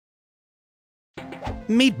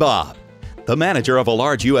Meet Bob, the manager of a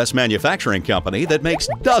large U.S. manufacturing company that makes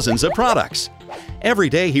dozens of products. Every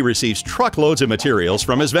day he receives truckloads of materials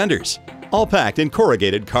from his vendors, all packed in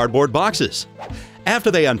corrugated cardboard boxes.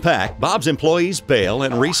 After they unpack, Bob's employees bale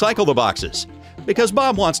and recycle the boxes because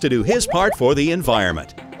Bob wants to do his part for the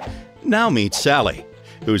environment. Now meet Sally,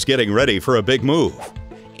 who's getting ready for a big move.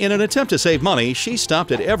 In an attempt to save money, she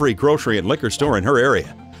stopped at every grocery and liquor store in her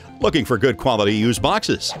area, looking for good quality used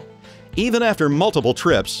boxes. Even after multiple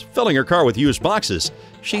trips, filling her car with used boxes,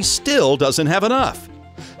 she still doesn't have enough.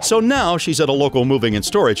 So now she's at a local moving and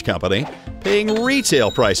storage company, paying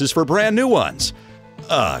retail prices for brand new ones.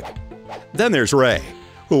 Ugh. Then there's Ray,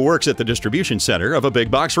 who works at the distribution center of a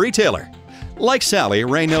big box retailer. Like Sally,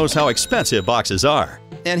 Ray knows how expensive boxes are,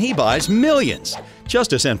 and he buys millions just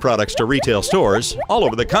to send products to retail stores all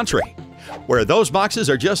over the country, where those boxes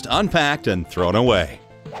are just unpacked and thrown away.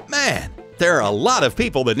 Man, there are a lot of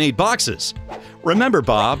people that need boxes. Remember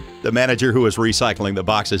Bob, the manager who is recycling the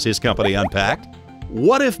boxes his company unpacked?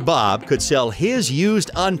 What if Bob could sell his used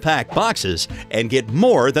unpacked boxes and get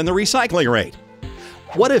more than the recycling rate?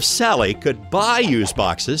 What if Sally could buy used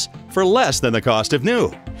boxes for less than the cost of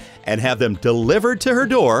new and have them delivered to her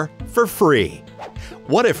door for free?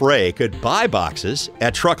 What if Ray could buy boxes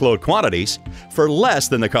at truckload quantities for less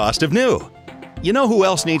than the cost of new? You know who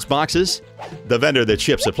else needs boxes? The vendor that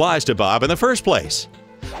ships supplies to Bob in the first place.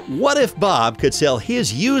 What if Bob could sell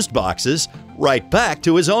his used boxes right back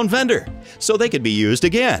to his own vendor so they could be used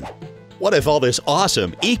again? What if all this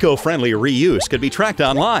awesome eco-friendly reuse could be tracked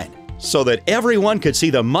online so that everyone could see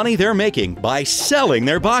the money they're making by selling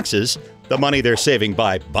their boxes, the money they're saving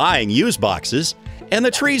by buying used boxes, and the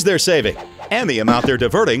trees they're saving, and the amount they're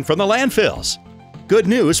diverting from the landfills? Good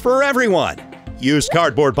news for everyone! Used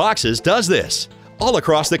Cardboard Boxes does this all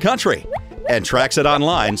across the country and tracks it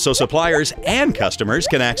online so suppliers and customers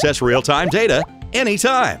can access real-time data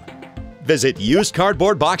anytime. Visit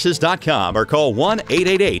usedcardboardboxes.com or call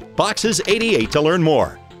 1-888-BOXES88 to learn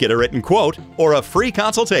more, get a written quote, or a free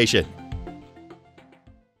consultation.